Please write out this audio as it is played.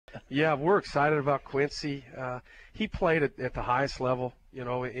Yeah, we're excited about Quincy. He played at the highest level,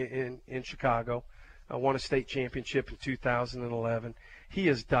 in Chicago. Won a state championship in 2011. He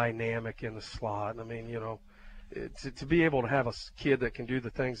is dynamic in the slot. I mean, to be able to have a kid that can do the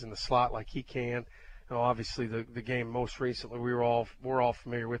things in the slot like he can. Obviously the game most recently we're all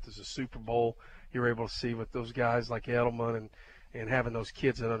familiar with is the Super Bowl. You're able to see with those guys like Edelman and having those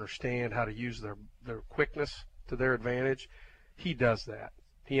kids that understand how to use their quickness to their advantage. He does that.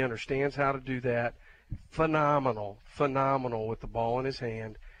 He understands how to do that. Phenomenal with the ball in his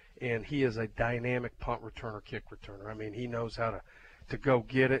hand, and he is a dynamic punt returner, kick returner. I mean, he knows how to go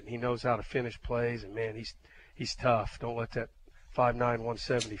get it, and he knows how to finish plays, and, man, he's tough. Don't let that 5'9",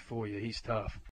 170 fool you. He's tough.